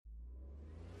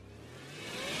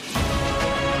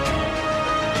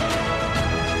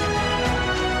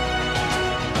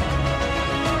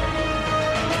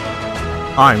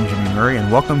I'm Jimmy Murray,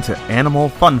 and welcome to Animal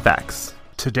Fun Facts.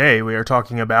 Today we are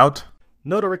talking about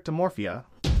Notoryctemorphia.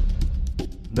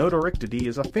 Notorictidae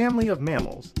is a family of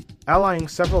mammals, allying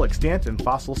several extant and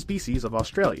fossil species of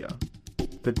Australia.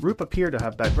 The group appear to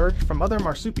have diverged from other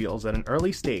marsupials at an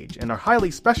early stage and are highly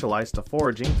specialized to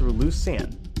foraging through loose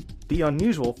sand. The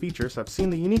unusual features have seen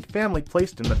the unique family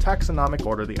placed in the taxonomic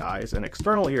order. The eyes and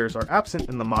external ears are absent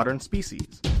in the modern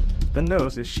species. The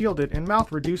nose is shielded and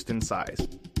mouth reduced in size,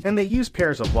 and they use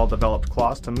pairs of well-developed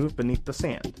claws to move beneath the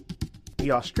sand.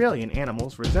 The Australian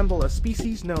animals resemble a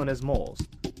species known as moles,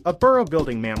 a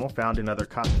burrow-building mammal found in other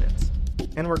continents,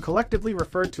 and were collectively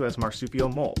referred to as marsupial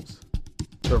moles.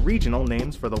 The regional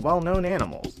names for the well-known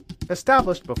animals,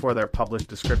 established before their published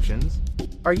descriptions,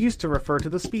 are used to refer to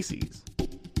the species.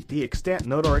 The extant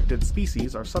notorictid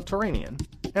species are subterranean,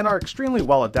 and are extremely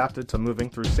well adapted to moving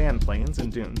through sand plains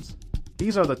and dunes.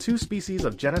 These are the two species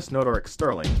of genus Notoryx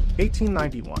sterling,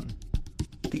 1891.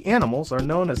 The animals are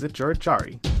known as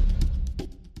Icharachari.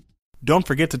 Don't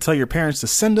forget to tell your parents to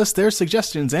send us their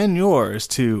suggestions and yours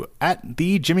to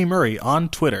 @TheJimmyMurray on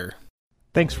Twitter.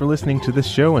 Thanks for listening to this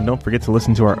show, and don't forget to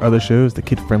listen to our other shows, the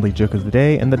Kid-Friendly Joke of the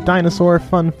Day and the Dinosaur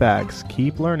Fun Facts.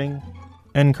 Keep learning.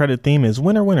 End credit theme is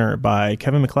Winner Winner by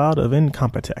Kevin MacLeod of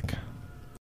Incompetech.